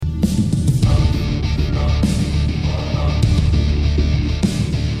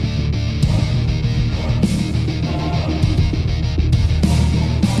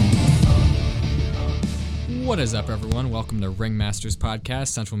is up, everyone? Welcome to Ringmasters Podcast,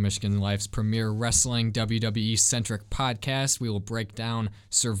 Central Michigan Life's premier wrestling WWE-centric podcast. We will break down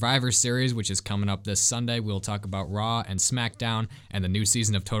Survivor Series, which is coming up this Sunday. We'll talk about Raw and SmackDown and the new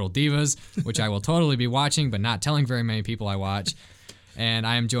season of Total Divas, which I will totally be watching, but not telling very many people I watch. And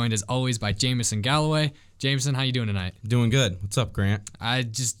I am joined, as always, by Jameson Galloway. Jameson, how you doing tonight? Doing good. What's up, Grant?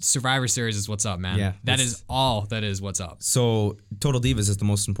 Survivor Series is what's up, man. Yeah. That is all that is what's up. So, Total Divas is the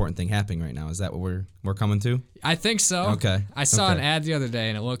most important thing happening right now. Is that what we're coming to? I think so. Okay. I saw an ad the other day,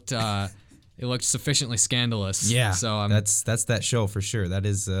 and it looked sufficiently scandalous. Yeah. So that's that show for sure. That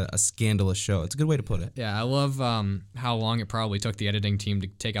is a scandalous show. It's a good way to put it. Yeah, I love how long it probably took the editing team to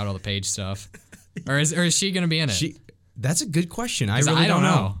take out all the Paige stuff. or is she going to be in it? That's a good question. I don't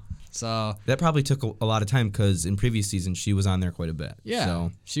know. So that probably took a lot of time because in previous seasons she was on there quite a bit. Yeah,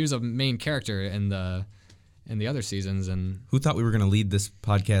 so. She was a main character in the other seasons. And who thought we were going to lead this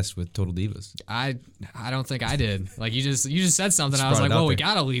podcast with Total Divas? I don't think I did. Like you just said something. I was like, well, we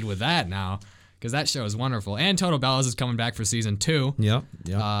got to lead with that now because that show is wonderful. And Total Bellas is coming back for season 2. Yep.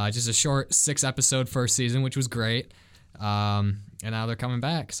 Just a short 6-episode first season, which was great. And now they're coming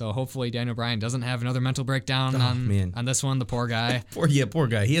back. So hopefully Daniel Bryan doesn't have another mental breakdown on this one, the poor guy. Poor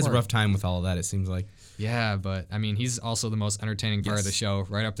guy. He has a rough time with all of that, it seems like. Yeah, but I mean, he's also the most entertaining part of the show,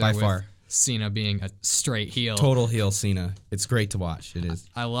 right up there by with far. Cena being a straight heel. Total heel Cena. It's great to watch. It is.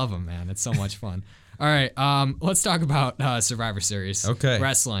 I love him, man. It's so much fun. All right, let's talk about Survivor Series. Okay.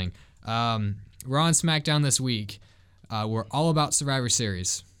 Wrestling. Raw and SmackDown this week were all about Survivor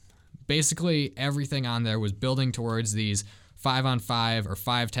Series. Basically, everything on there was building towards these 5-on-5 or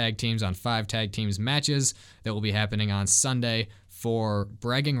 5 tag teams on 5 tag teams matches that will be happening on Sunday for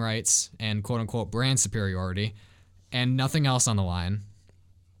bragging rights and quote-unquote brand superiority and nothing else on the line.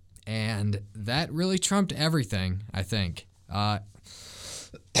 And that really trumped everything, I think. Bless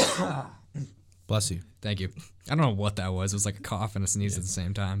you. Thank you. I don't know what that was. It was like a cough and a sneeze at the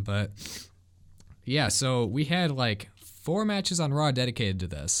same time. But yeah, so we had like 4 matches on Raw dedicated to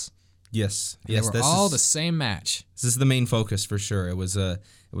this. Yes. They were all the same match. This is the main focus for sure. It was a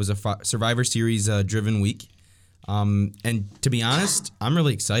Survivor Series driven week, and to be honest, I'm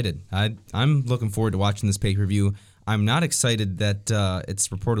really excited. I'm looking forward to watching this pay-per-view. I'm not excited that it's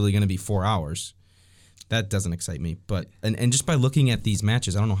reportedly going to be 4 hours. That doesn't excite me. But and just by looking at these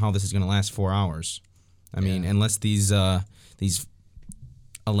matches, I don't know how this is going to last 4 hours. I mean, unless these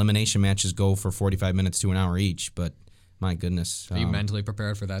elimination matches go for 45 minutes to an hour each, but. My goodness. Are you mentally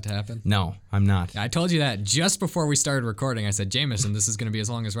prepared for that to happen? No, I'm not. I told you that just before we started recording. I said, Jameson, this is going to be as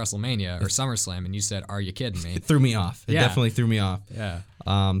long as WrestleMania or SummerSlam. And you said, are you kidding me? It threw me off. It definitely threw me off. Yeah.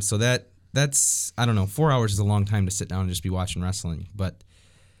 So that's, I don't know, 4 hours is a long time to sit down and just be watching wrestling. But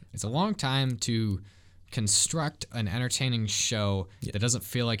it's a long time to construct an entertaining show that doesn't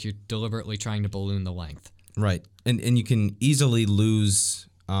feel like you're deliberately trying to balloon the length. Right. And you can easily lose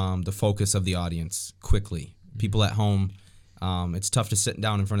the focus of the audience quickly. People at home, it's tough to sit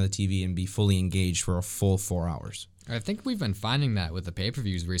down in front of the TV and be fully engaged for a full 4 hours. I think we've been finding that with the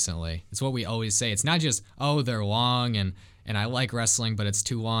pay-per-views recently. It's what we always say. It's not just, they're long and I like wrestling, but it's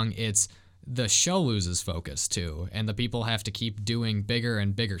too long. It's the show loses focus too, and the people have to keep doing bigger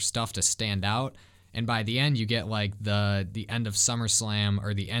and bigger stuff to stand out. And by the end, you get like the end of SummerSlam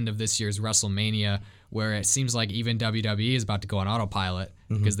or the end of this year's WrestleMania, where it seems like even WWE is about to go on autopilot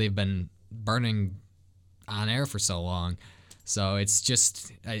because they've been burning on air for so long. So it's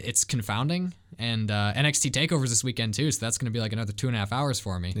confounding. And NXT TakeOver's this weekend too, so that's going to be like another 2.5 hours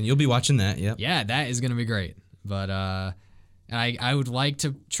for me. And you'll be watching that, yep. Yeah, that is going to be great. But and I would like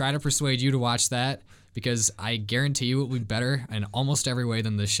to try to persuade you to watch that because I guarantee you it will be better in almost every way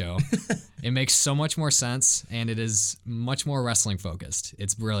than this show. It makes so much more sense, and it is much more wrestling focused.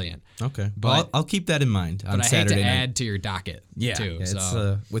 It's brilliant. Okay, but I'll keep that in mind on But Saturday I hate to night. add to your docket too. Yeah,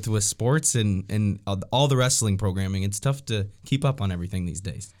 so. It's with sports and all the wrestling programming, it's tough to keep up on everything these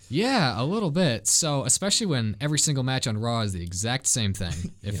days. Yeah, a little bit. So especially when every single match on Raw is the exact same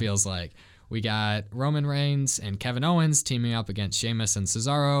thing, it feels like. We got Roman Reigns and Kevin Owens teaming up against Sheamus and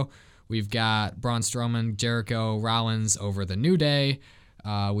Cesaro. We've got Braun Strowman, Jericho, Rollins over the New Day.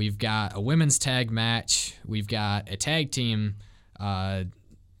 We've got a women's tag match. We've got a tag team.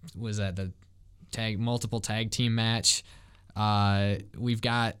 Multiple tag team match? We've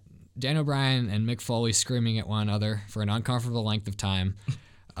got Daniel Bryan and Mick Foley screaming at one another for an uncomfortable length of time.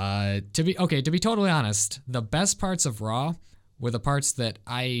 To be totally honest, the best parts of Raw were the parts that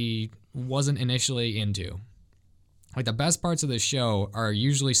I wasn't initially into. Like, the best parts of the show are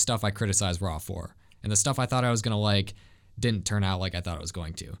usually stuff I criticize Raw for. And the stuff I thought I was going to like didn't turn out like I thought it was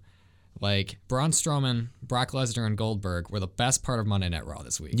going to. Like, Braun Strowman, Brock Lesnar, and Goldberg were the best part of Monday Night Raw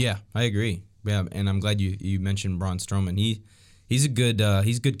this week. Yeah, I agree. Yeah, and I'm glad you mentioned Braun Strowman. He's a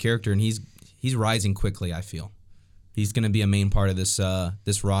good character, and he's rising quickly. I feel he's going to be a main part of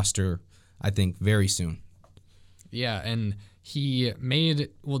this roster. I think very soon. Yeah, and he made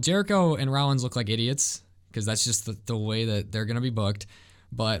Jericho and Rollins look like idiots because that's just the way that they're going to be booked.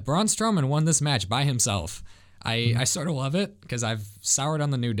 But Braun Strowman won this match by himself. I sort of love it because I've soured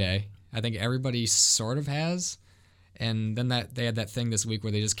on the New Day. I think everybody sort of has. And then they had that thing this week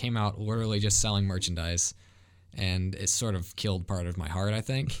where they just came out literally just selling merchandise. And it sort of killed part of my heart, I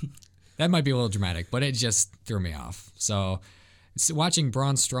think. That might be a little dramatic, but it just threw me off. So watching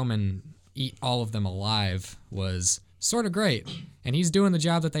Braun Strowman eat all of them alive was sort of great. And he's doing the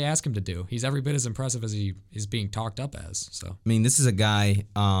job that they ask him to do. He's every bit as impressive as he is being talked up as. So I mean, this is a guy,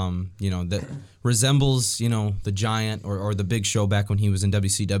 that resembles, the Giant or the Big Show back when he was in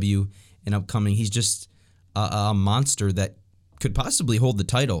WCW and upcoming. He's just a monster that could possibly hold the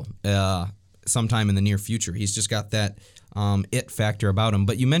title sometime in the near future. He's just got that it factor about him.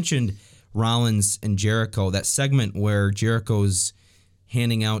 But you mentioned Rollins and Jericho, that segment where Jericho's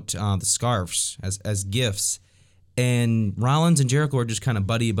handing out the scarves as gifts. And Rollins and Jericho are just kind of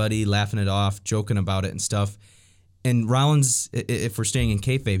buddy-buddy, laughing it off, joking about it and stuff. And Rollins, if we're staying in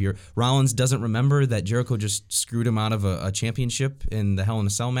kayfabe here, Rollins doesn't remember that Jericho just screwed him out of a championship in the Hell in a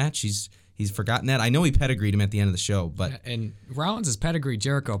Cell match. He's forgotten that. I know he pedigreed him at the end of the show, but... Yeah, and Rollins has pedigreed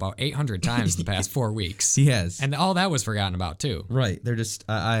Jericho about 800 times in the past 4 weeks. He has. And all that was forgotten about, too. They're just...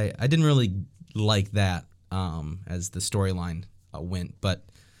 I didn't really like that as the storyline went, but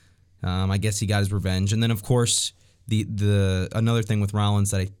I guess he got his revenge. And then, of course... The another thing with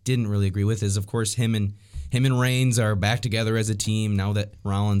Rollins that I didn't really agree with is, of course, him and Reigns are back together as a team now that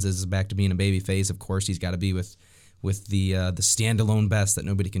Rollins is back to being a babyface. Of course, he's got to be with the standalone best that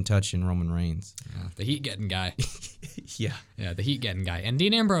nobody can touch in Roman Reigns. Yeah, the heat-getting guy. Yeah, the heat-getting guy. And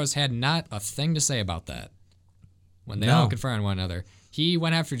Dean Ambrose had not a thing to say about that when they No. all confronted one another. He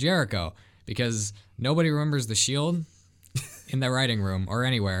went after Jericho because nobody remembers the Shield in the writing room or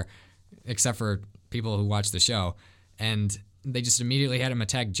anywhere except for people who watch the show. And they just immediately had him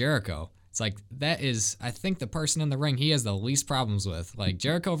attack Jericho. It's like, that is, I think, the person in the ring he has the least problems with. Like,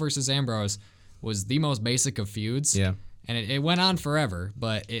 Jericho versus Ambrose was the most basic of feuds. Yeah. And it went on forever,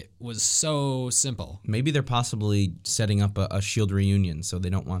 but it was so simple. Maybe they're possibly setting up a Shield reunion, so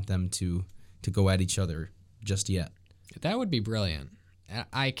they don't want them to go at each other just yet. That would be brilliant.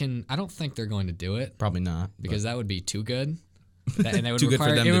 I don't think they're going to do it. Probably not. Because that would be too good. And it would Too good for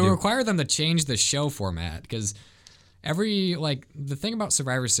require, them it to would do. require them to change the show format because the thing about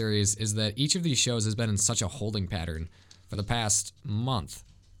Survivor Series is that each of these shows has been in such a holding pattern for the past month.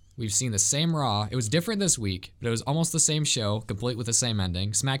 We've seen the same Raw. It was different this week, but it was almost the same show, complete with the same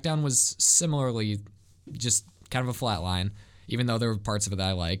ending. SmackDown was similarly just kind of a flat line, even though there were parts of it that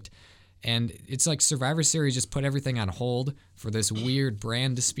I liked. And it's like Survivor Series just put everything on hold for this weird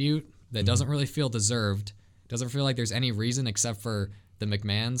brand dispute that doesn't really feel deserved. Doesn't feel like there's any reason except for the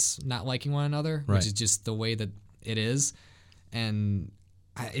McMahons not liking one another, Right. which is just the way that it is. And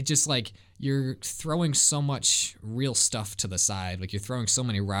it just like you're throwing so much real stuff to the side. Like you're throwing so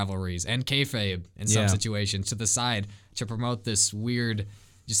many rivalries and kayfabe in some Yeah. situations to the side to promote this weird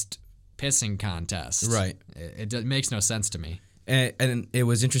just pissing contest. Right. It makes no sense to me. And it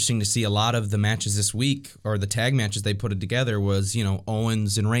was interesting to see a lot of the matches this week, or the tag matches they put it together, was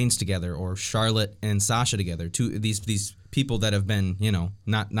Owens and Reigns together, or Charlotte and Sasha together. These people that have been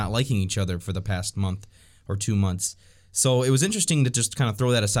not liking each other for the past month or 2 months. So it was interesting to just kind of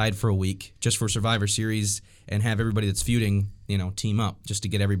throw that aside for a week, just for Survivor Series, and have everybody that's feuding team up, just to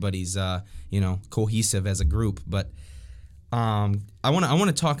get everybody's cohesive as a group. But I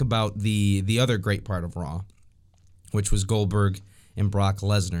want to talk about the other great part of Raw, which was Goldberg and Brock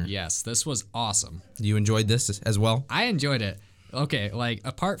Lesnar. Yes, this was awesome. You enjoyed this as well? I enjoyed it. Okay, like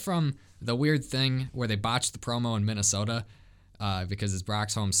apart from the weird thing where they botched the promo in Minnesota because it's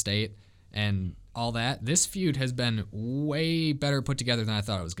Brock's home state and all that, this feud has been way better put together than I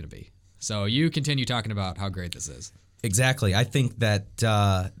thought it was going to be. So you continue talking about how great this is. Exactly. I think that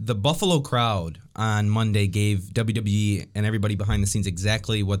the Buffalo crowd on Monday gave WWE and everybody behind the scenes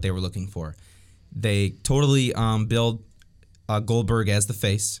exactly what they were looking for. They totally billed Goldberg as the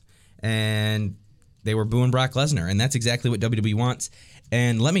face, and they were booing Brock Lesnar, and that's exactly what WWE wants.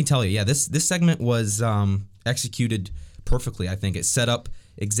 And let me tell you, this segment was executed perfectly. I think it set up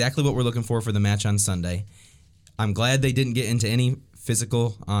exactly what we're looking for the match on Sunday. I'm glad they didn't get into any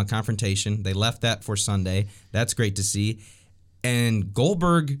physical confrontation. They left that for Sunday. That's great to see. And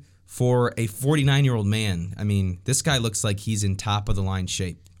Goldberg, for a 49-year-old man, I mean, this guy looks like he's in top-of-the-line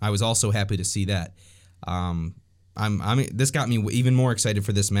shape. I was also happy to see that. This got me even more excited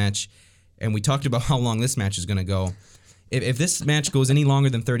for this match. and we talked about how long this match is going to go. If this match goes any longer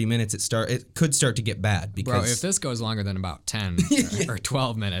than 30 minutes, it could start to get bad. Because Bro, if this goes longer than about 10 or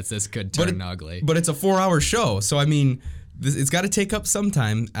 12 minutes, this could turn ugly. But it's a 4-hour show, so I mean, it's got to take up some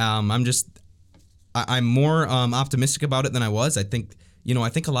time. I'm more optimistic about it than I was. I think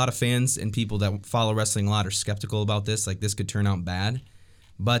a lot of fans and people that follow wrestling a lot are skeptical about this. Like, this could turn out bad.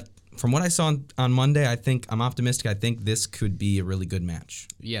 But from what I saw on Monday, I'm optimistic. I think this could be a really good match.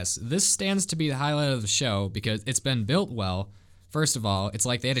 Yes, this stands to be the highlight of the show because it's been built well. First of all, it's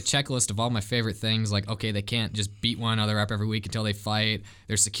like they had a checklist of all my favorite things. Like, okay, they can't just beat one another up every week until they fight.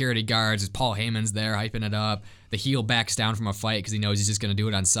 There's security guards. Paul Heyman's there hyping it up. The heel backs down from a fight because he knows he's just going to do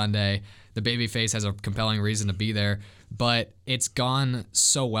it on Sunday. The babyface has a compelling reason to be there. But it's gone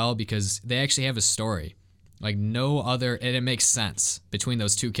so well because they actually have a story. Like no other, and it makes sense between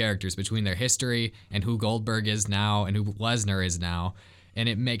those two characters, between their history and who Goldberg is now and who Lesnar is now. And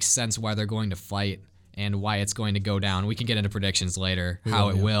it makes sense why they're going to fight and why it's going to go down. We can get into predictions later, how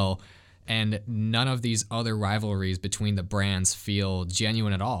it will. And none of these other rivalries between the brands feel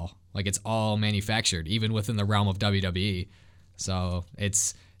genuine at all. Like it's all manufactured, even within the realm of WWE. So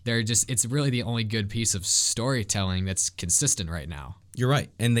it's really the only good piece of storytelling that's consistent right now. You're right,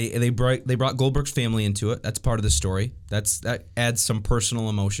 and they brought Goldberg's family into it. That's part of the story. That adds some personal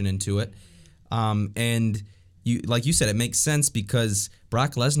emotion into it, and like you said, it makes sense because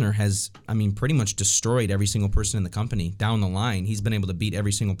Brock Lesnar has, pretty much destroyed every single person in the company down the line. He's been able to beat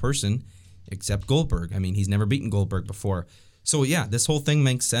every single person except Goldberg. He's never beaten Goldberg before. So yeah, this whole thing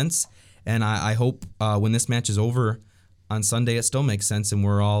makes sense, and I hope when this match is over on Sunday, it still makes sense, and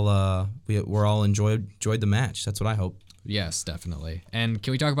we're all enjoyed the match. That's what I hope. Yes, definitely. And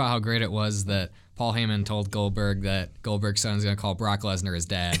can we talk about how great it was that Paul Heyman told Goldberg that Goldberg's son is going to call Brock Lesnar his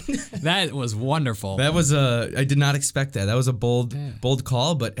dad? That was wonderful. That was I did not expect that. That was a bold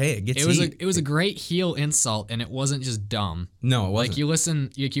call, but hey, it gets it was a great heel insult, and it wasn't just dumb. No, it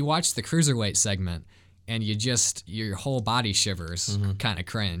wasn't. You watch the Cruiserweight segment, and your whole body shivers, kind of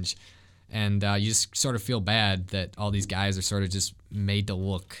cringe. And you just sort of feel bad that all these guys are sort of just made to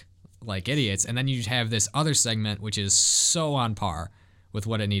look like idiots. And then you have this other segment, which is so on par with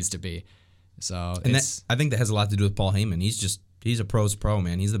what it needs to be. So I think that has a lot to do with Paul Heyman. He's a pro's pro,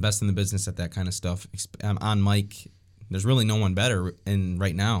 man. He's the best in the business at that kind of stuff. On mic, there's really no one better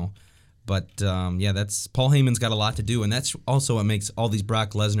right now. But that's Paul Heyman's got a lot to do, and that's also what makes all these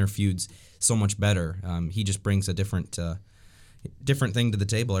Brock Lesnar feuds so much better. He just brings a different thing to the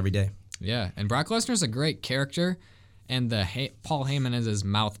table every day. Yeah, and Brock Lesnar's a great character, and Paul Heyman as his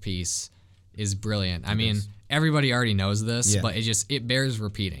mouthpiece is brilliant. Everybody already knows this, but it bears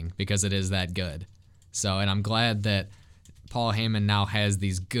repeating because it is that good. So, and I'm glad that Paul Heyman now has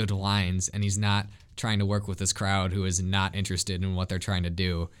these good lines, and he's not trying to work with this crowd who is not interested in what they're trying to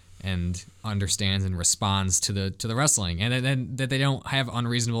do and understands and responds to the wrestling, and then that they don't have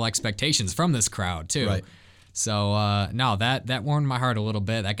unreasonable expectations from this crowd too. Right. So no, that warmed my heart a little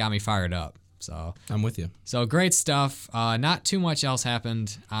bit. That got me fired up. So I'm with you. So great stuff. Not too much else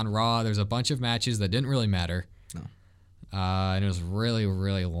happened on Raw. There's a bunch of matches that didn't really matter. No. And it was really,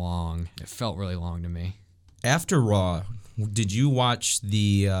 really long. It felt really long to me. After Raw, did you watch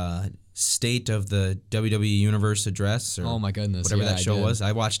the State of the WWE Universe address? Or oh my goodness. Whatever that show was. was.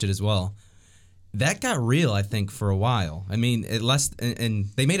 I watched it as well. That got real, I think, for a while. and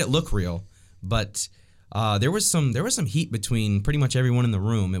they made it look real, but there was some heat between pretty much everyone in the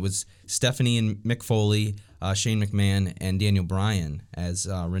room. It was Stephanie and Mick Foley, Shane McMahon, and Daniel Bryan as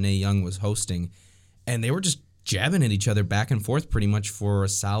Renee Young was hosting, and they were just jabbing at each other back and forth pretty much for a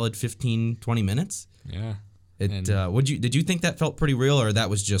solid 15, 20 minutes. Yeah. Did you think that felt pretty real, or that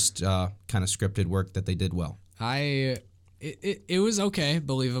was just kind of scripted work that they did well? It was okay,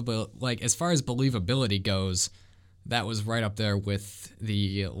 believable. Like as far as believability goes, that was right up there with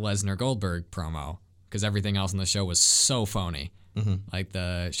the Lesnar Goldberg promo, because everything else in the show was so phony. Mm-hmm. Like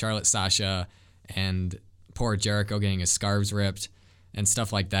the Charlotte Sasha and poor Jericho getting his scarves ripped and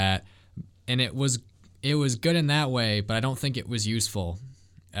stuff like that. And it was good in that way, but I don't think it was useful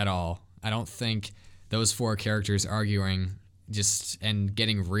at all. I don't think those four characters arguing and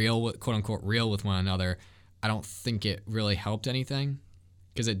getting real, quote unquote, real with one another, I don't think it really helped anything,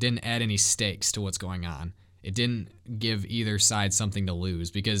 because it didn't add any stakes to what's going on. It didn't give either side something to lose,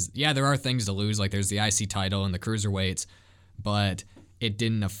 because, yeah, there are things to lose, like there's the IC title and the cruiserweights, but it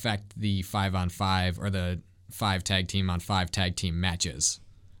didn't affect the 5-on-5 or the 5 tag team on 5 tag team matches.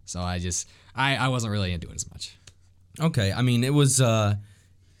 So I wasn't really into it as much. Okay, it was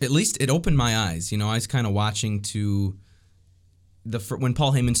at least it opened my eyes. I was kind of watching to when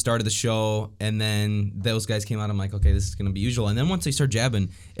Paul Heyman started the show, and then those guys came out, I'm like, okay, this is going to be usual. And then once they start jabbing,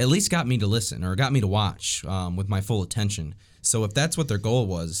 at least got me to listen or got me to watch with my full attention. So if that's what their goal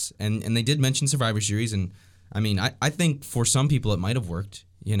was, and they did mention Survivor Series, and I mean, I think for some people it might have worked.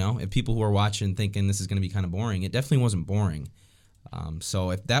 You know, if people who are watching thinking this is going to be kind of boring, it definitely wasn't boring.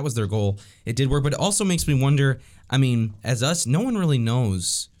 So if that was their goal, it did work. But it also makes me wonder, I mean, as us, no one really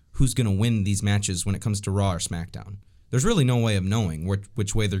knows who's going to win these matches when it comes to Raw or SmackDown. There's really no way of knowing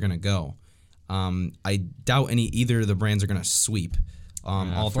which way they're going to go. I doubt either of the brands are going to sweep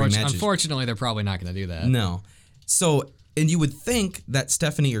all three matches. Unfortunately, they're probably not going to do that. No. So, and you would think that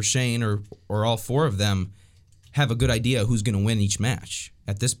Stephanie or Shane or all four of them have a good idea who's going to win each match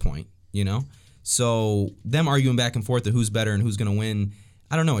at this point, you know? So them arguing back and forth of who's better and who's going to win,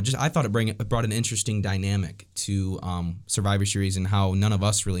 I don't know. I thought it brought an interesting dynamic to Survivor Series and how none of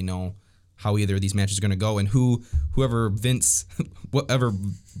us really know how either of these matches are going to go, and whoever whatever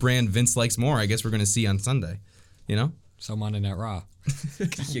brand Vince likes more, I guess we're going to see on Sunday, you know? So Monday Night Raw.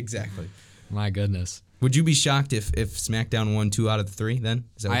 Exactly. My goodness. Would you be shocked if SmackDown won 2 out of the 3 then?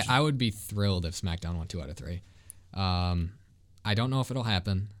 I would be thrilled if SmackDown won 2 out of 3. I don't know if it'll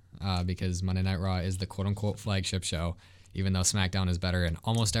happen because Monday Night Raw is the quote-unquote flagship show, even though SmackDown is better in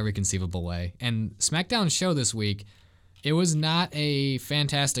almost every conceivable way. And SmackDown's show this week, it was not a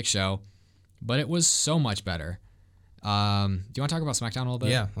fantastic show, but it was so much better. Do you want to talk about SmackDown a little bit?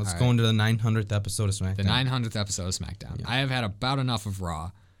 Yeah, let's go into the 900th episode of SmackDown. The 900th episode of SmackDown. Yeah. I have had about enough of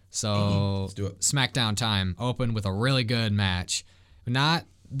Raw. So let's do it. SmackDown time opened with a really good match. Not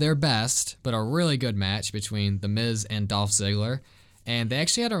their best, but a really good match between The Miz and Dolph Ziggler. And they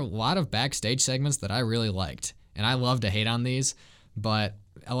actually had a lot of backstage segments that I really liked. And I love to hate on these, but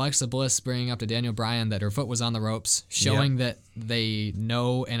Alexa Bliss bringing up to Daniel Bryan that her foot was on the ropes, showing that they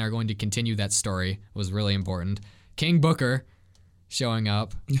know and are going to continue that story was really important. King Booker showing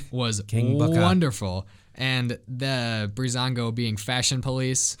up was wonderful. And the Breezango being fashion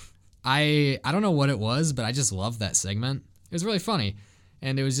police, I don't know what it was, but I just loved that segment. It was really funny.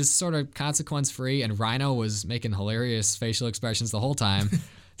 And it was just sort of consequence-free, and Rhino was making hilarious facial expressions the whole time.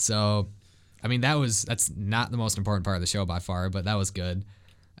 So, I mean, that's not the most important part of the show by far, but that was good.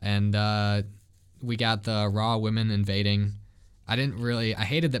 And we got the Raw women invading. I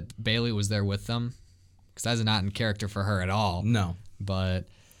hated that Bayley was there with them, because that's not in character for her at all. No. But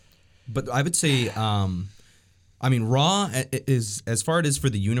I would say, I mean, Raw is, as far as it is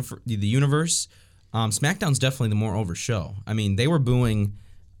for the universe, SmackDown's definitely the more over show. I mean, they were booing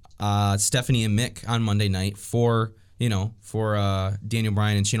Stephanie and Mick on Monday night for Daniel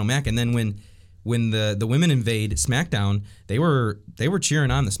Bryan and Shane O'Mac, and then when the women invade SmackDown, they were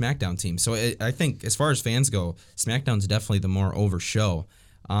cheering on the SmackDown team. So I think as far as fans go, SmackDown's definitely the more over show.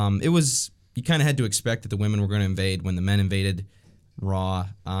 You kind of had to expect that the women were going to invade when the men invaded Raw.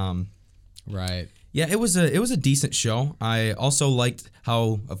 Right. Yeah, it was a decent show. I also liked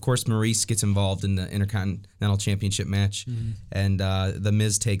how, of course, Maurice gets involved in the Intercontinental Championship match, and the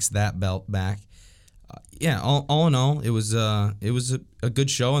Miz takes that belt back. All in all, it was a good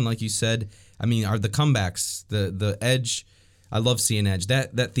show, and like you said, I mean, the comebacks, the Edge. I love seeing Edge.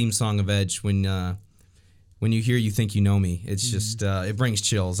 That theme song of Edge when you hear "You Think You Know Me," it's just it brings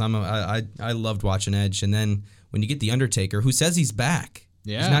chills. I loved watching Edge, and then when you get the Undertaker, who says he's back.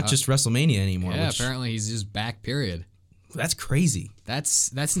 Yeah, he's not just WrestleMania anymore. Yeah, apparently he's just back. Period. That's crazy.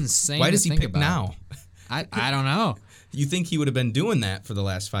 That's insane. Why does he pick about. now? I don't know. You think he would have been doing that for the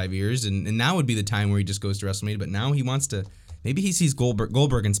last 5 years, and now would be the time where he just goes to WrestleMania. But now he wants to. Maybe he sees Goldberg.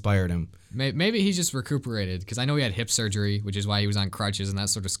 Goldberg inspired him. Maybe he's just recuperated, because I know he had hip surgery, which is why he was on crutches, and that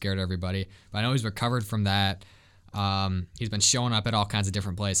sort of scared everybody. But I know he's recovered from that. He's been showing up at all kinds of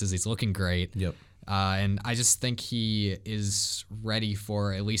different places. He's looking great. Yep. And I just think he is ready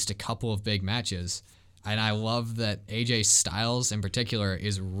for at least a couple of big matches. And I love that AJ Styles in particular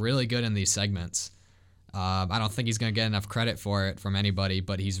is really good in these segments. I don't think he's going to get enough credit for it from anybody,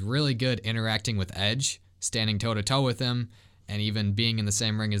 but he's really good interacting with Edge, standing toe-to-toe with him, and even being in the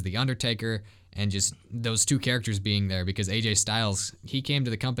same ring as The Undertaker, and just those two characters being there, because AJ Styles, he came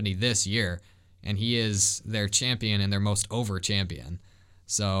to the company this year, and he is their champion and their most over champion.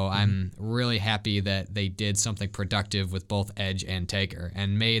 So I'm really happy that they did something productive with both Edge and Taker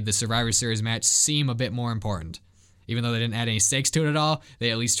and made the Survivor Series match seem a bit more important. Even though they didn't add any stakes to it at all,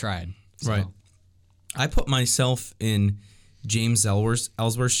 they at least tried. So. Right. I put myself in James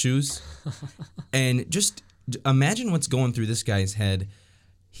Ellsworth's shoes, and just imagine what's going through this guy's head.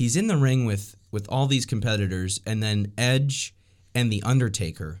 He's in the ring with all these competitors, and then Edge and The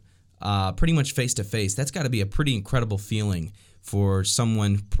Undertaker pretty much face to face. That's got to be a pretty incredible feeling for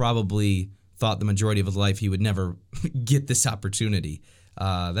someone probably thought the majority of his life he would never get this opportunity.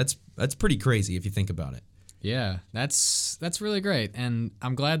 That's pretty crazy if you think about it. Yeah, that's really great, and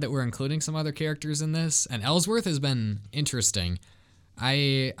I'm glad that we're including some other characters in this. And Ellsworth has been interesting.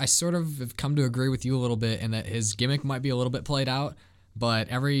 I sort of have come to agree with you a little bit in that his gimmick might be a little bit played out, but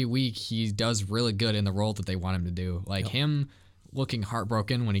every week he does really good in the role that they want him to do. Like him looking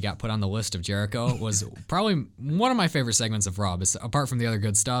heartbroken when he got put on the list of Jericho was probably one of my favorite segments of Raw, apart from the other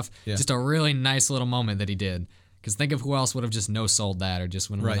good stuff. Yeah. Just a really nice little moment that he did. Because think of who else would have just no-sold that or just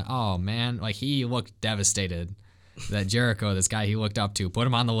went, right. Oh, man. Like, he looked devastated that Jericho, this guy he looked up to, put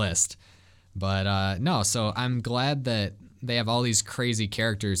him on the list. But no, so I'm glad that they have all these crazy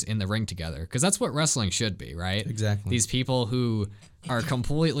characters in the ring together. Because that's what wrestling should be, right? Exactly. These people who are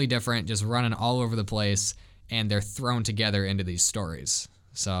completely different, just running all over the place, and they're thrown together into these stories.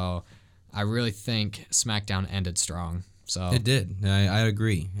 So I really think SmackDown ended strong. So it did. I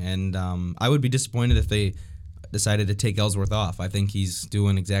agree. And I would be disappointed if they decided to take Ellsworth off. I think he's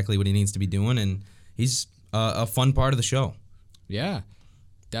doing exactly what he needs to be doing, and he's a fun part of the show. Yeah,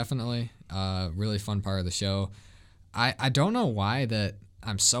 definitely. Really fun part of the show. I don't know why that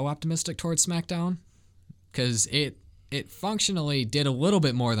I'm so optimistic towards SmackDown, because it functionally did a little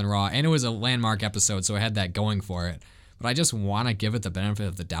bit more than Raw, and it was a landmark episode, so it had that going for it. But I just want to give it the benefit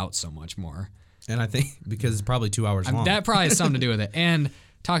of the doubt so much more. And I think because it's probably 2 hours long. That probably has something to do with it. And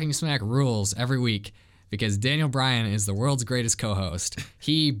Talking Smack rules every week, because Daniel Bryan is the world's greatest co-host.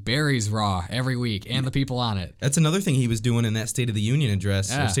 He buries Raw every week and the people on it. That's another thing he was doing in that State of the Union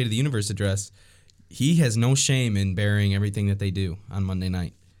address, or State of the Universe address. He has no shame in burying everything that they do on Monday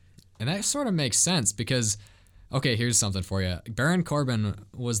night. And that sort of makes sense because, okay, here's something for you. Baron Corbin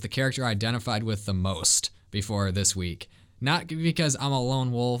was the character I identified with the most before this week. Not because I'm a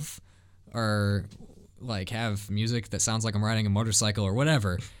lone wolf or like have music that sounds like I'm riding a motorcycle or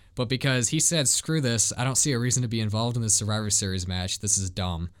whatever, but because he said, screw this, I don't see a reason to be involved in this Survivor Series match. This is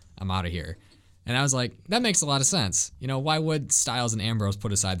dumb. I'm out of here. And I was like, that makes a lot of sense. You know, why would Styles and Ambrose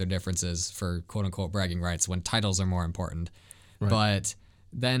put aside their differences for quote-unquote bragging rights when titles are more important? Right. But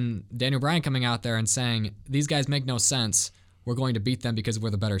then Daniel Bryan coming out there and saying, these guys make no sense. We're going to beat them because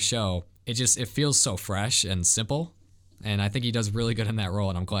we're the better show. It feels so fresh and simple. And I think he does really good in that role,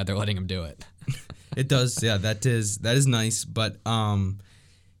 and I'm glad they're letting him do it. It does. Yeah, that is nice. But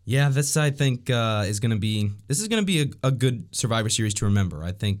yeah, this I think is going to be a good Survivor Series to remember.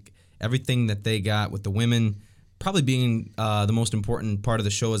 I think everything that they got with the women probably being the most important part of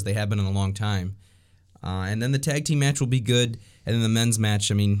the show as they have been in a long time. And then the tag team match will be good. And then the men's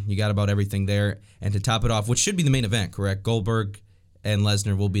match, I mean, you got about everything there. And to top it off, which should be the main event, correct? Goldberg and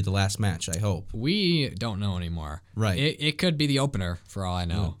Lesnar will be the last match, I hope. We don't know anymore. Right. It could be the opener for all I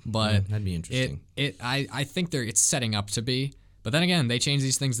know. Yeah. But yeah, that'd be interesting. I think it's setting up to be. But then again, they change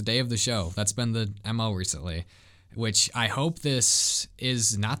these things the day of the show. That's been the MO recently, which I hope this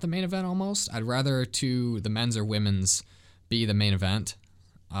is not the main event almost. I'd rather the men's or women's be the main event.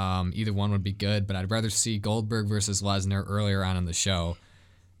 Either one would be good, but I'd rather see Goldberg versus Lesnar earlier on in the show.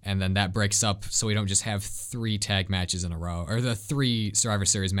 And then that breaks up so we don't just have 3 tag matches in a row, or the 3 Survivor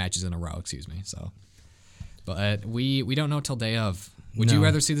Series matches in a row, excuse me. So, but we don't know till day of. Would you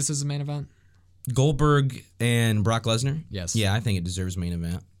rather see this as a main event? Goldberg and Brock Lesnar? Yes. Yeah, I think it deserves main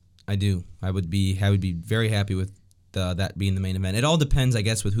event. I do. I would be very happy with that being the main event. It all depends, I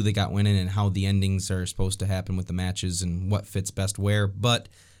guess, with who they got winning and how the endings are supposed to happen with the matches and what fits best where. But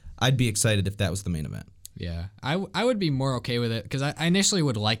I'd be excited if that was the main event. Yeah, I would be more okay with it because I initially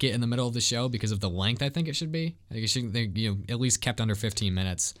would like it in the middle of the show because of the length I think it should be. I think it should at least kept under 15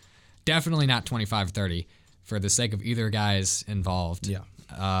 minutes. Definitely not 25 or 30 for the sake of either guys involved. Yeah.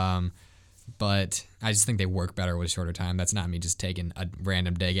 But I just think they work better with a shorter time. That's not me just taking a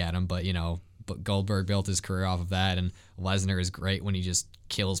random dig at him, but but Goldberg built his career off of that, and Lesnar is great when he just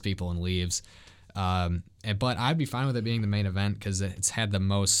kills people and leaves. But I'd be fine with it being the main event because it's had the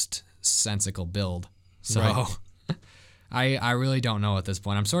most sensical build. So right. I really don't know at this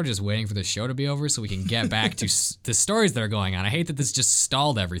point. I'm sort of just waiting for the show to be over so we can get back to the stories that are going on. I hate that this just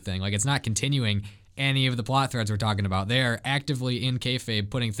stalled everything. Like, it's not continuing any of the plot threads we're talking about. They're actively in kayfabe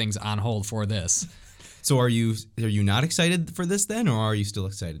putting things on hold for this. So are you not excited for this then, or are you still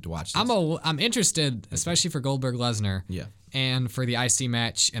excited to watch this? I'm interested, especially for Goldberg Lesnar. Yeah. And for the IC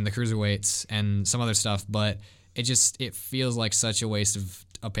match and the cruiserweights and some other stuff, but it feels like such a waste of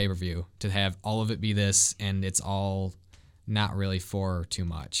a pay-per-view to have all of it be this, and it's all not really for too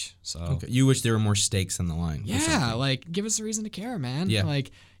much. So okay. You wish there were more stakes on the line. Yeah, like give us a reason to care, man. Yeah.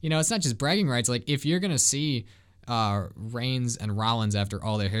 Like, it's not just bragging rights. Like, if you're gonna see Reigns and Rollins after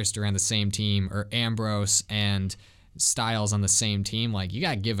all their history on the same team, or Ambrose and styles on the same team, like, you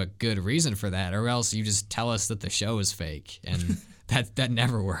gotta give a good reason for that, or else you just tell us that the show is fake, and that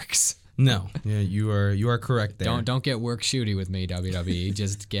never works. No, yeah, you are correct there. Don't get work shooty with me, WWE.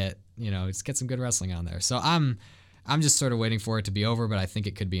 Just get some good wrestling on there. So I'm just sort of waiting for it to be over, but I think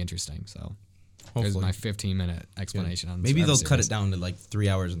it could be interesting. So there's my 15-minute explanation on this. Maybe they'll cut it down to like 3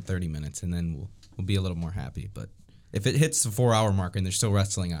 hours and 30 minutes, and then we'll be a little more happy. But if it hits the 4-hour mark and there's still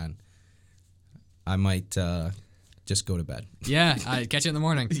wrestling on, I might just go to bed. Yeah, I catch it in the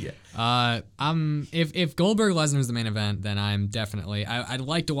morning. Yeah. If Goldberg Lesnar is the main event, then I'm definitely I'd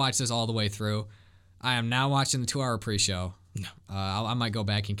like to watch this all the way through. I am now watching the 2-hour pre-show. No. I might go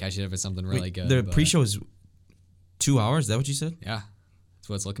back and catch it if it's something really good. The pre-show is 2 hours. Is that what you said? Yeah, that's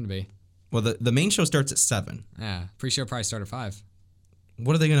what it's looking to be. Well, the main show starts at 7. Yeah, pre-show probably start at 5.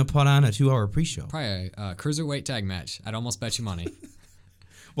 What are they going to put on a 2-hour pre-show? Probably a cruiserweight tag match. I'd almost bet you money.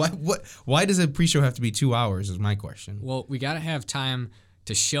 Why does a pre-show have to be 2 hours is my question. Well, we got to have time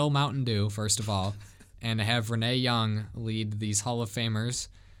to shill Mountain Dew, first of all, and to have Renee Young lead these Hall of Famers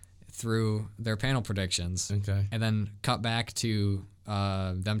through their panel predictions. Okay. And then cut back to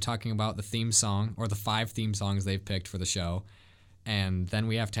them talking about the theme song, or the 5 theme songs they've picked for the show. And then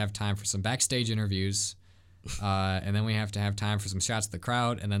we have to have time for some backstage interviews. And then we have to have time for some shots of the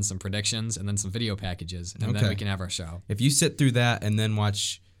crowd, and then some predictions, and then some video packages. And then we can have our show. If you sit through that and then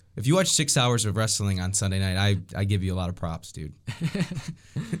if you watch 6 hours of wrestling on Sunday night, I give you a lot of props, dude.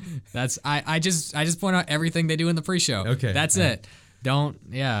 I just point out everything they do in the pre-show. Okay. That's it. I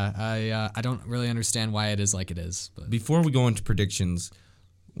don't really understand why it is like it is. But Before we go into predictions,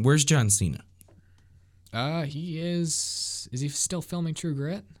 where's John Cena? he is he still filming True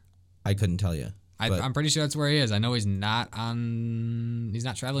Grit? I couldn't tell you. I'm pretty sure that's where he is. I know he's not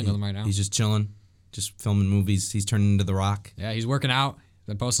traveling with them right now. He's just chilling, just filming movies. He's turning into The Rock. Yeah, he's working out.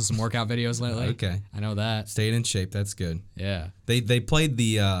 Been posting some workout videos lately. Okay. I know that. Staying in shape. That's good. Yeah. They played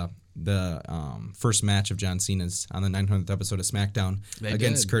the first match of John Cena's on the 900th episode of SmackDown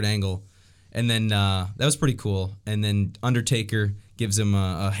against Kurt Angle, and then that was pretty cool. And then Undertaker gives him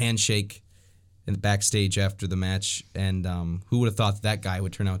a handshake in the backstage after the match, and who would have thought that guy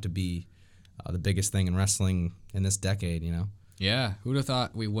would turn out to be the biggest thing in wrestling in this decade, you know? Yeah, who'd have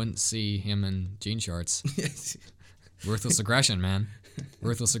thought we wouldn't see him in jean shorts? Ruthless aggression, man.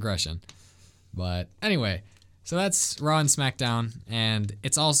 Ruthless aggression. But anyway, so that's Raw and SmackDown, and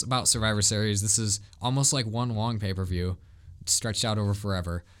it's all about Survivor Series. This is almost like one long pay-per-view, stretched out over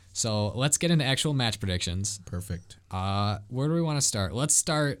forever. So let's get into actual match predictions. Perfect. Where do we want to start? Let's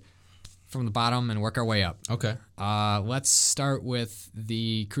start from the bottom and work our way up. Okay. Let's start with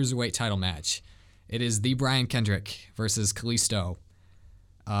the Cruiserweight title match. It is the Brian Kendrick versus Kalisto.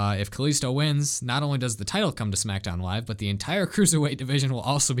 If Kalisto wins, not only does the title come to SmackDown Live, but the entire Cruiserweight division will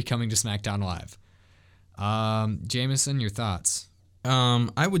also be coming to SmackDown Live. Jameson, your thoughts?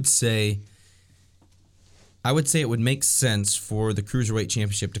 I would say it would make sense for the Cruiserweight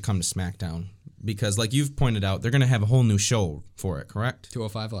Championship to come to SmackDown because, like you've pointed out, they're going to have a whole new show for it, correct?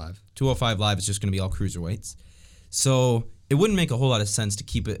 205 Live. 205 Live is just going to be all Cruiserweights. So it wouldn't make a whole lot of sense to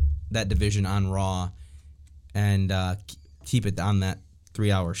keep that division on Raw and keep it on that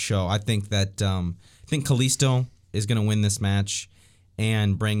 3-hour show. I think Kalisto is going to win this match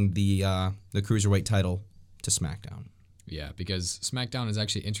and bring the Cruiserweight title to SmackDown. Yeah, because SmackDown is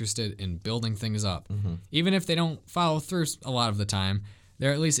actually interested in building things up. Mm-hmm. Even if they don't follow through a lot of the time,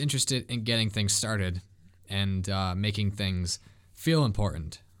 they're at least interested in getting things started and making things feel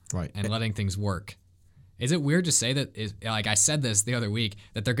important. Right. And letting things work. Is it weird to say that, like I said this the other week,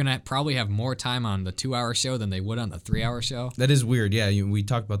 that they're going to probably have more time on the 2-hour show than they would on the 3-hour show? That is weird, yeah. We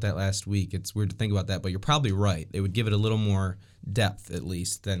talked about that last week. It's weird to think about that, but you're probably right. They would give it a little more depth, at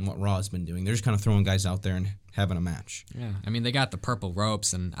least, than what Raw has been doing. They're just kind of throwing guys out there and having a match. Yeah, I mean, they got the purple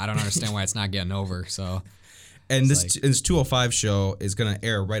ropes, and I don't understand why it's not getting over, so... And this 205 show is going to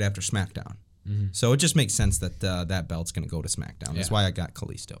air right after SmackDown. Mm-hmm. So it just makes sense that that belt's going to go to SmackDown. That's why I got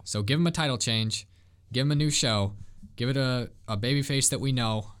Kalisto. So give him a title change. Give him a new show. Give it a babyface that we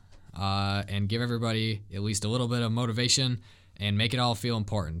know, and give everybody at least a little bit of motivation and make it all feel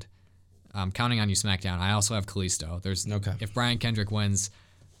important. I'm counting on you, SmackDown. I also have Kalisto. If Brian Kendrick wins,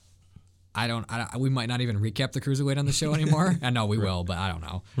 we might not even recap the Cruiserweight on the show anymore. I know we will, but I don't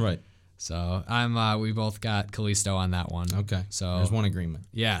know. Right. So we both got Kalisto on that one. Okay. So there's one agreement.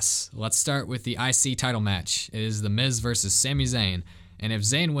 Yes. Let's start with the IC title match. It is The Miz versus Sami Zayn. And if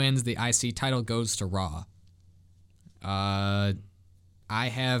Zayn wins, the IC title goes to Raw. I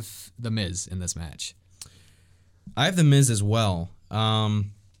have The Miz in this match. I have The Miz as well. I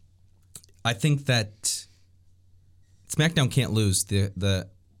think that SmackDown can't lose the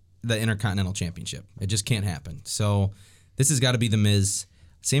the Intercontinental Championship. It just can't happen. So this has got to be The Miz.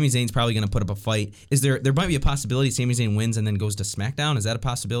 Sami Zayn's probably going to put up a fight. There might be a possibility Sami Zayn wins and then goes to SmackDown? Is that a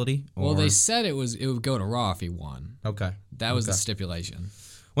possibility? Well, they said it would go to Raw if he won. Okay. That was the stipulation.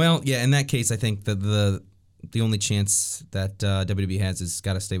 Well, yeah, in that case, I think that the only chance that WWE has is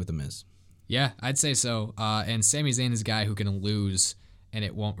got to stay with The Miz. Yeah, I'd say so. And Sami Zayn is a guy who can lose, and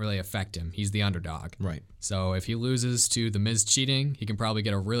it won't really affect him. He's the underdog. Right. So if he loses to The Miz cheating, he can probably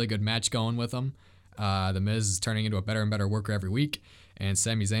get a really good match going with him. The Miz is turning into a better and better worker every week, and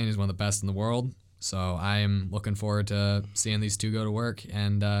Sami Zayn is one of the best in the world. So I am looking forward to seeing these two go to work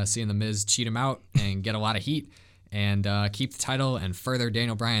and seeing The Miz cheat him out and get a lot of heat and keep the title and further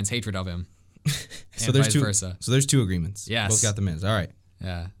Daniel Bryan's hatred of him. So there's vice versa. So there's two agreements. Yes. Both got The Miz. All right.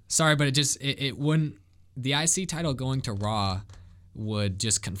 Yeah. Sorry, but it wouldn't. The IC title going to Raw would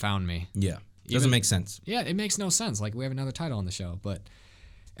just confound me. Yeah. Doesn't make sense. Yeah, it makes no sense. Like, we have another title on the show. But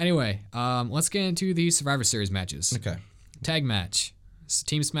anyway, let's get into the Survivor Series matches. Okay. Tag match.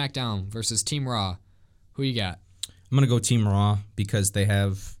 Team SmackDown versus Team Raw. Who you got? I'm going to go Team Raw because they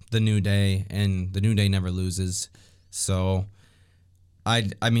have the New Day, and the New Day never loses. So,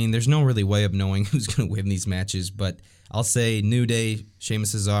 I mean, there's no really way of knowing who's going to win these matches, but I'll say New Day,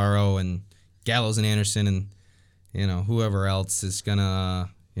 Sheamus, Cesaro, and Gallows and Anderson, and whoever else is gonna,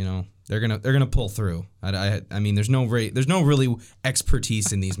 they're gonna pull through. I mean, there's no really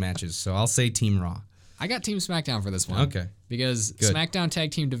expertise in these matches, so I'll say Team Raw. I got Team SmackDown for this one. Okay. Because Good. SmackDown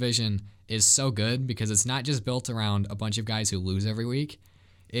Tag Team Division is so good because it's not just built around a bunch of guys who lose every week.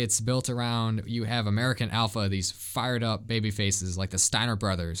 It's built around, you have American Alpha, these fired up baby faces like the Steiner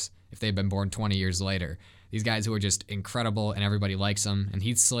brothers, if they've been born 20 years later. These guys who are just incredible and everybody likes them. And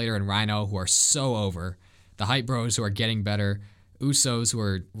Heath Slater and Rhino, who are so over. The Hype Bros, who are getting better. Usos, who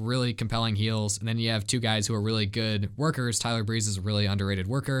are really compelling heels. And then you have two guys who are really good workers. Tyler Breeze is a really underrated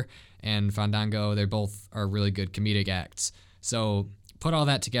worker. And Fandango, they both are really good comedic acts. So put all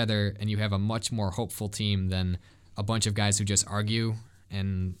that together and you have a much more hopeful team than a bunch of guys who just argue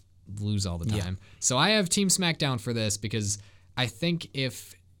and lose all the time. Yeah. So I have Team SmackDown for this because I think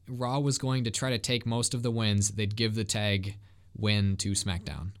if Raw was going to try to take most of the wins, they'd give the tag win to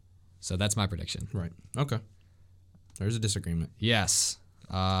SmackDown. So that's my prediction. Right. Okay. There's a disagreement. Yes.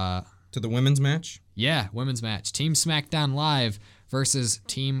 To the women's match? Yeah, women's match. Team SmackDown Live versus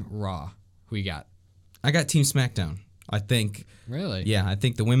Team Raw. Who you got? I got Team SmackDown. I think. Really? Yeah, I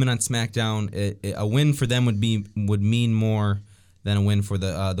think the women on SmackDown, a win for them would mean more than a win for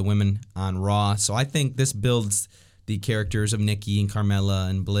the women on Raw. So I think this builds the characters of Nikki and Carmella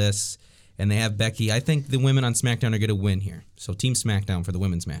and Bliss, and they have Becky. I think the women on SmackDown are going to win here. So Team SmackDown for the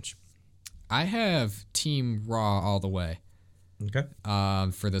women's match. I have Team Raw all the way. Okay.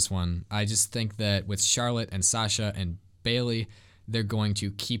 For this one. I just think that with Charlotte and Sasha and Bayley, they're going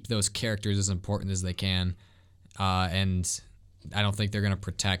to keep those characters as important as they can. And I don't think they're going to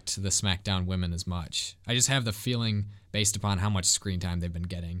protect the SmackDown women as much. I just have the feeling based upon how much screen time they've been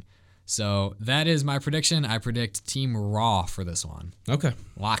getting. So that is my prediction. I predict Team Raw for this one. Okay.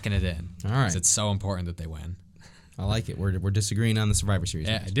 Locking it in. All right. 'Cause it's so important that they win. I like it. We're disagreeing on the Survivor Series.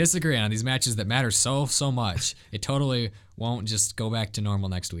 Yeah, I disagree on these matches that matter so much. It totally won't just go back to normal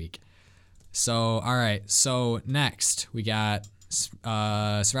next week. So, all right. So, next, we got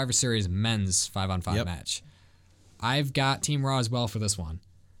Survivor Series men's 5-on-5 match. I've got Team Raw as well for this one.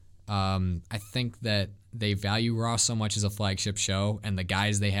 I think that they value Raw so much as a flagship show, and the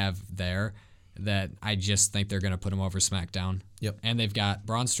guys they have there, that I just think they're going to put them over SmackDown. Yep. And they've got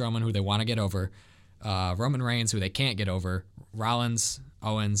Braun Strowman, who they want to get over, Roman Reigns, who they can't get over, Rollins,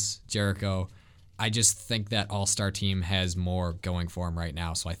 Owens, Jericho. I just think that all-star team has more going for them right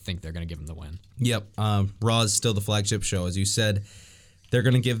now, so I think they're going to give them the win. Yep. Raw is still the flagship show. As you said, they're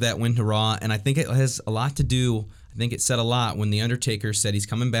going to give that win to Raw, and I think it has a lot to do, I think it said a lot when The Undertaker said he's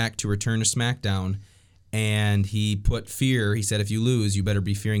coming back to return to SmackDown, and he put fear. He said, if you lose, you better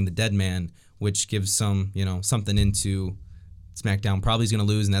be fearing the dead man, which gives some, something into SmackDown. Probably he's going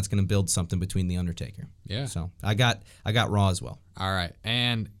to lose, and that's going to build something between The Undertaker. Yeah. So I got Raw as well. All right.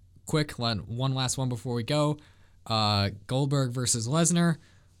 And quick, one last one before we go. Goldberg versus Lesnar.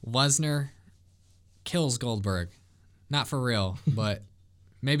 Lesnar kills Goldberg. Not for real, but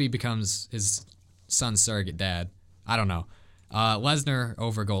maybe becomes his son's surrogate dad. I don't know. Lesnar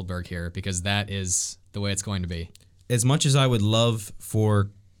over Goldberg here because that is the way it's going to be. As much as I would love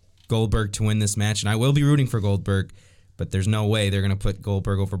for Goldberg to win this match, and I will be rooting for Goldberg, but there's no way they're going to put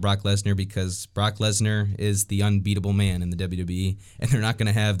Goldberg over Brock Lesnar because Brock Lesnar is the unbeatable man in the WWE, and they're not going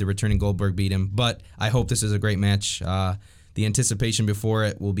to have the returning Goldberg beat him. But I hope this is a great match. The anticipation before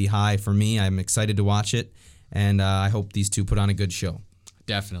it will be high for me. I'm excited to watch it, and I hope these two put on a good show.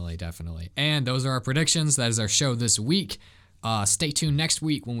 Definitely. And those are our predictions. That is our show this week. Stay tuned next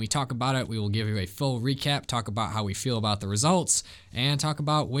week when we talk about it. We will give you a full recap, talk about how we feel about the results, and talk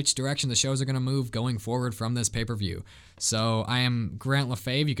about which direction the shows are going to move going forward from this pay-per-view. So I am Grant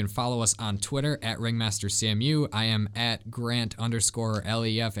Lefebvre. You can follow us on Twitter at RingmasterCMU. I am at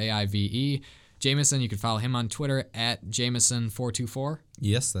Grant_Lefaive. Jameson, you can follow him on Twitter at Jameson424.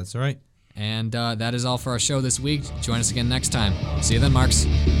 Yes, that's right. And that is all for our show this week. Join us again next time. See you then, Marks.